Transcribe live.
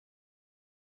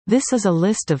This is a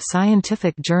list of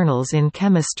scientific journals in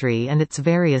chemistry and its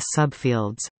various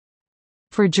subfields.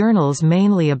 For journals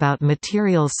mainly about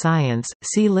materials science,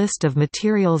 see List of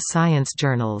materials science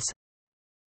journals.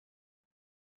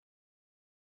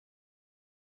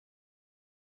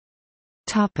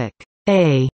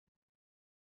 A.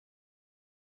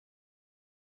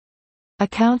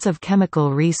 Accounts of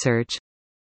chemical research.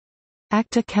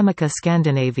 Acta Chemica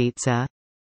Skandinavica,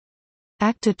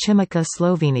 Acta Chimica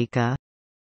Slovenica,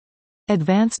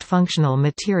 Advanced Functional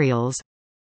Materials,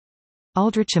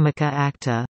 Ultrachimica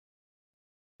Acta,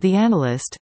 The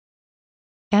Analyst,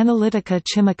 Analytica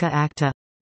Chimica Acta,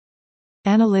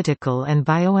 Analytical and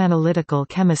Bioanalytical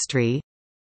Chemistry,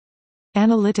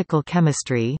 Analytical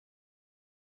Chemistry,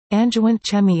 Angewandte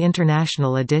Chemie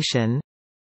International Edition,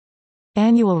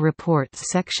 Annual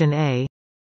Reports Section A,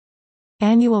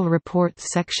 Annual Reports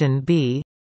Section B,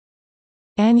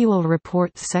 Annual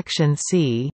Reports Section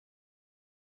C,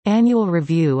 Annual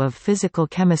Review of Physical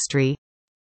Chemistry,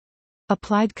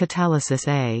 Applied Catalysis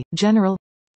A, General,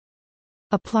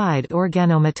 Applied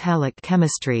Organometallic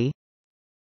Chemistry,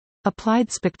 Applied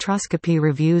Spectroscopy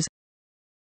Reviews,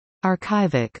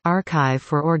 Archivic Archive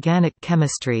for Organic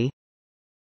Chemistry,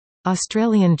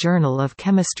 Australian Journal of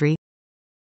Chemistry,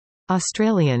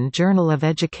 Australian Journal of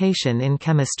Education in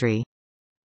Chemistry.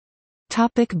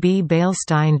 B.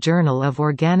 Beilstein Journal of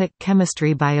Organic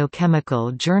Chemistry,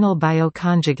 Biochemical Journal,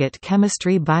 Bioconjugate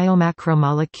Chemistry,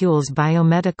 Biomacromolecules,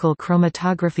 Biomedical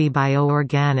Chromatography,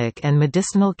 Bioorganic and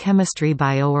Medicinal Chemistry,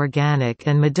 Bioorganic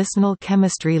and Medicinal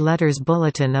Chemistry, Letters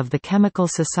Bulletin of the Chemical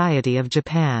Society of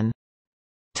Japan.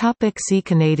 See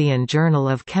Canadian Journal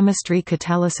of Chemistry,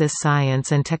 Catalysis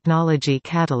Science and Technology,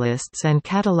 Catalysts and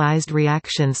Catalyzed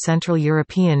Reactions, Central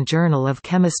European Journal of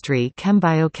Chemistry,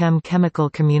 ChemBiochem,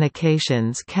 Chemical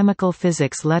Communications, Chemical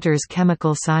Physics, Letters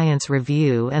Chemical Science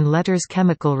Review and Letters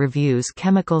Chemical Reviews,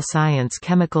 Chemical Science,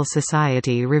 Chemical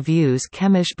Society Reviews,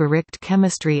 Chemische Bericht,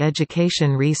 Chemistry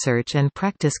Education, Research and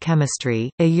Practice Chemistry,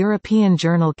 a European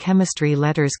Journal, Chemistry,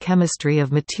 Letters Chemistry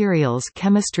of Materials,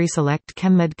 Chemistry Select,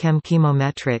 ChemMedChem,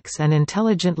 Chemometrics and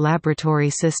Intelligent Laboratory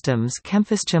Systems,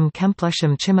 Chemfyschem,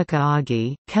 Chemplusham, Chimica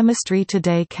Agi, Chemistry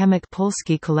Today, Chemik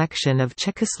Polski Collection of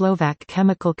Czechoslovak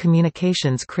Chemical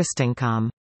Communications, Kristenkom.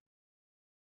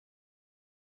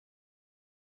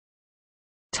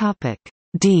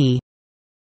 D.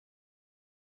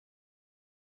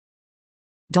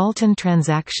 Dalton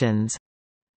Transactions.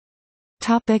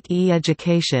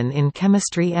 E-Education in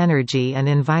Chemistry, Energy and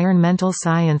Environmental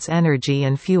Science, Energy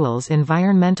and Fuels,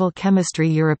 Environmental Chemistry,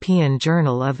 European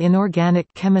Journal of Inorganic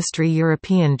Chemistry,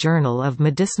 European Journal of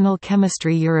Medicinal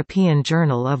Chemistry, European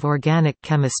Journal of Organic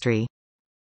Chemistry.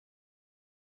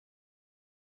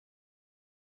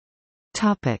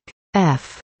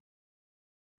 F.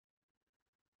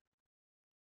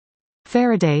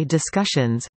 Faraday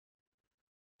Discussions,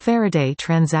 Faraday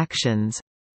Transactions.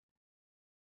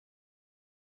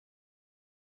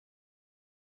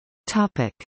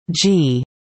 G.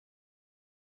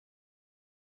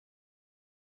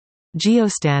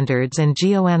 Geostandards and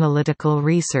Geoanalytical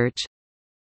Research,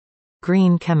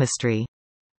 Green Chemistry.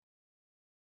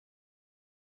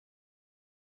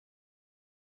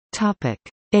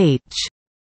 H.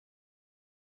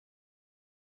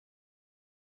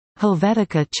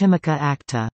 Helvetica Chimica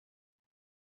Acta.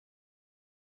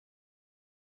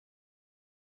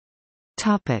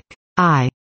 I.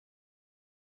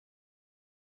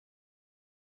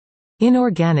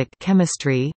 Inorganic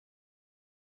Chemistry,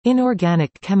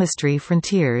 Inorganic Chemistry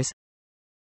Frontiers,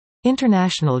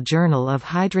 International Journal of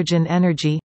Hydrogen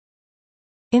Energy,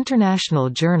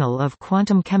 International Journal of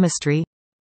Quantum Chemistry,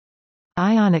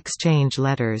 Ion Exchange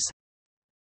Letters.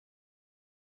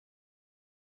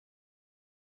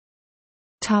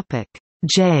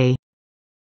 J.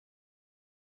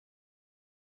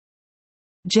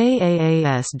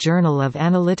 JAAS Journal of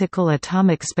Analytical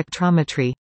Atomic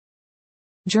Spectrometry,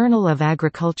 Journal of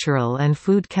Agricultural and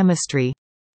Food Chemistry,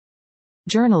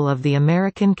 Journal of the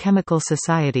American Chemical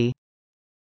Society,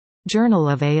 Journal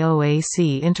of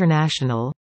AOAC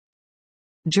International,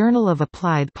 Journal of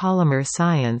Applied Polymer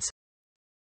Science,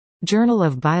 Journal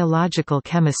of Biological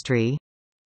Chemistry,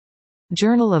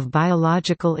 Journal of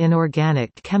Biological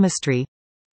Inorganic Chemistry,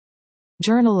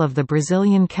 Journal of the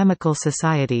Brazilian Chemical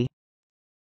Society,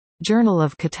 Journal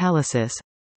of Catalysis,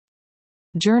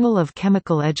 Journal of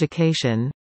Chemical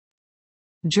Education,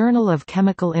 Journal of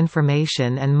Chemical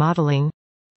Information and Modeling,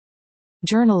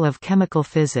 Journal of Chemical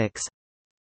Physics,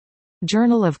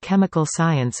 Journal of Chemical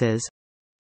Sciences,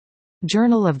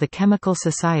 Journal of the Chemical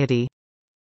Society,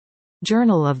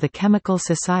 Journal of the Chemical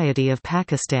Society of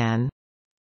Pakistan,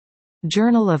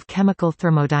 Journal of Chemical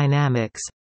Thermodynamics,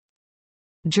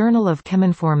 Journal of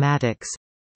Cheminformatics,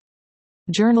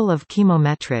 Journal of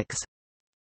Chemometrics,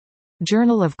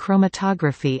 Journal of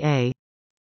Chromatography A,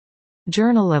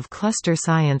 Journal of Cluster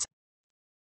Science,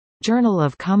 Journal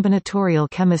of Combinatorial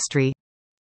Chemistry,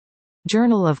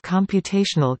 Journal of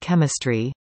Computational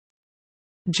Chemistry,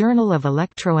 Journal of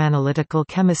Electroanalytical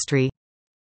Chemistry,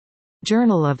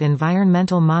 Journal of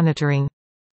Environmental Monitoring,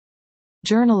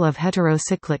 Journal of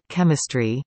Heterocyclic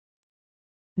Chemistry,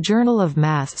 Journal of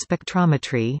Mass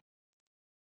Spectrometry,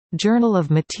 Journal of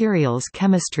Materials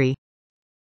Chemistry,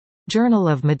 Journal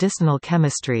of Medicinal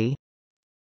Chemistry,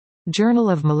 Journal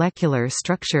of Molecular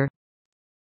Structure,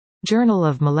 Journal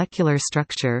of Molecular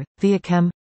Structure, Theochem,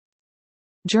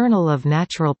 Journal of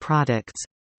Natural Products,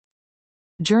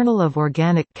 Journal of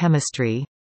Organic Chemistry,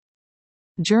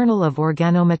 Journal of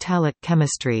Organometallic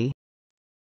Chemistry,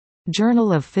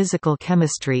 Journal of Physical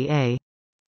Chemistry A,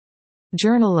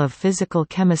 Journal of Physical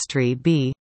Chemistry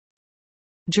B,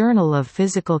 Journal of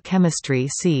Physical Chemistry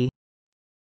C,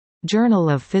 Journal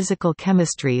of Physical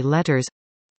Chemistry Letters,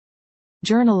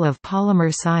 Journal of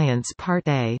Polymer Science Part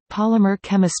A, Polymer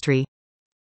Chemistry,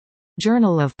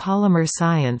 Journal of Polymer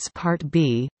Science Part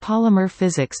B, Polymer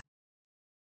Physics,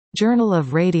 Journal of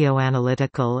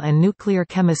Radioanalytical and Nuclear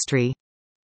Chemistry,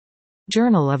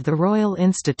 Journal of the Royal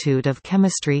Institute of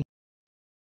Chemistry,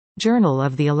 Journal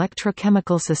of the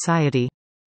Electrochemical Society,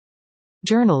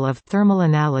 Journal of Thermal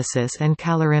Analysis and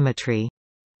Calorimetry.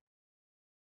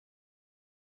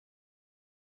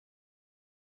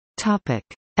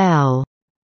 L.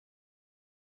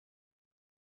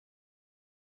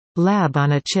 Lab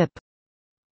on a Chip,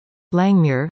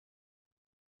 Langmuir,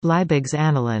 Liebig's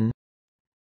aniline.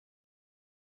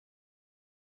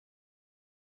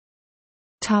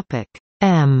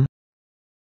 M.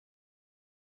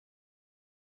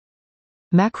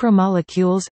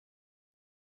 Macromolecules,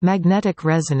 Magnetic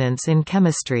resonance in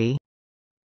chemistry,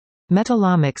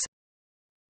 Metallomics,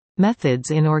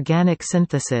 Methods in organic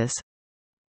synthesis,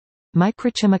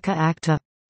 Microchimica acta,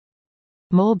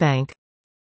 Molebank,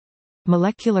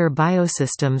 Molecular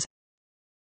biosystems,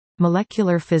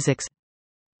 Molecular physics,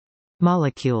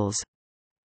 Molecules.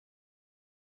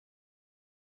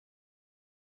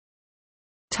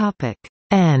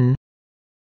 N.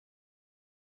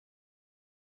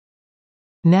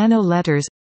 Nano letters,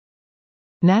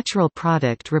 Natural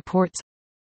product reports,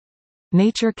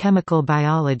 Nature chemical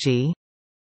biology,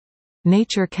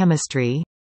 Nature chemistry,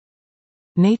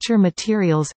 Nature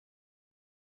materials,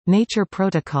 Nature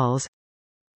protocols,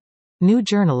 New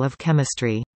Journal of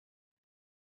Chemistry.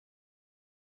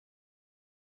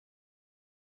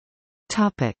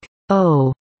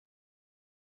 O.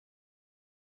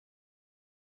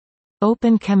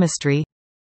 Open chemistry,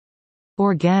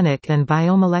 Organic and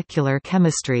biomolecular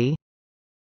chemistry,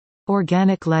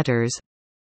 Organic letters,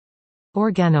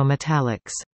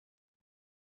 Organometallics.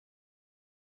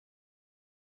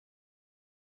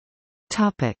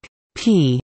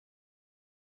 P.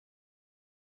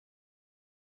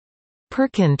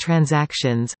 Perkin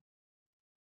transactions,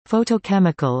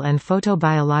 Photochemical and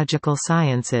photobiological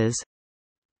sciences,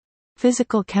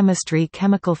 Physical chemistry,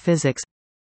 Chemical physics,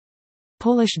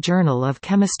 Polish Journal of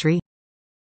Chemistry,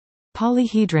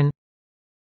 Polyhedron,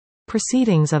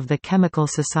 Proceedings of the Chemical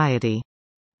Society.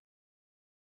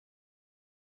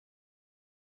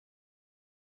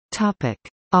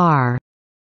 R.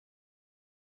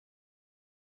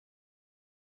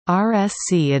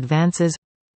 RSC advances,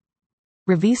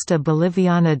 Revista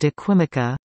Boliviana de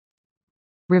Química,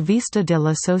 Revista de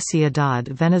la Sociedad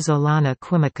Venezolana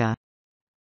Química.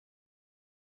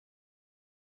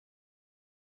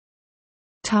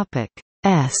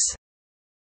 S.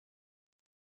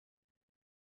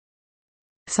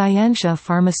 Scientia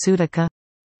Pharmaceutica,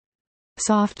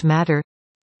 Soft matter,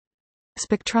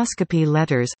 Spectroscopy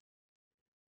letters,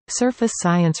 Surface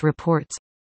science reports,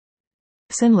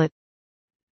 Synlit,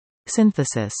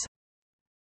 Synthesis.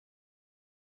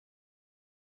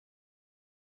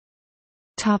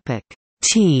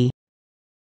 T.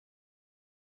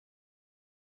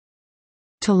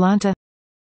 Talanta,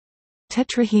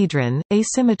 Tetrahedron,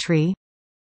 asymmetry,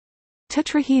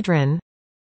 Tetrahedron,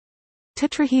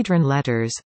 Tetrahedron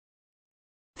letters,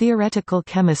 Theoretical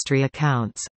chemistry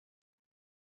accounts.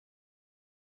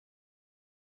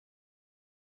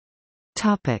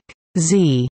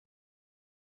 Z.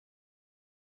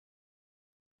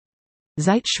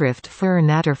 Zeitschrift für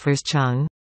Naturforschung,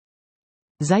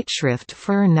 Zeitschrift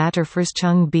für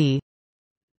Naturforschung B,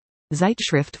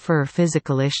 Zeitschrift für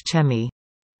Physikalische Chemie.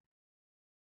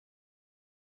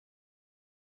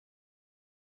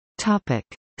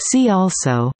 See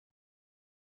also: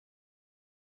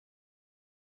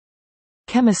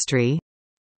 Chemistry,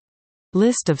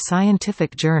 List of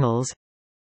scientific journals.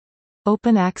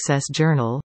 Open Access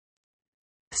Journal.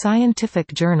 Scientific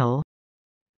Journal.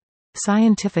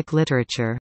 Scientific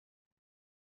literature.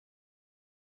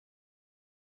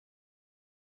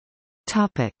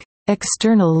 Topic: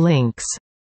 External links.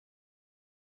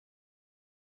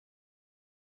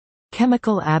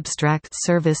 Chemical Abstract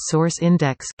Service Source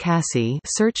Index (CASI)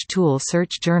 search tool.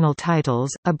 Search journal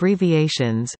titles,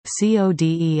 abbreviations,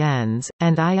 CODENs,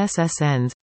 and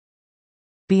ISSNs.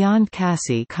 Beyond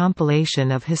CASI compilation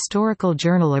of historical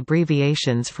journal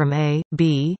abbreviations from A,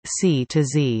 B, C to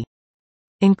Z.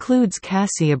 Includes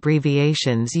CASI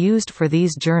abbreviations used for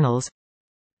these journals.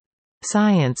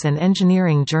 Science and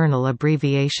Engineering Journal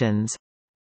abbreviations.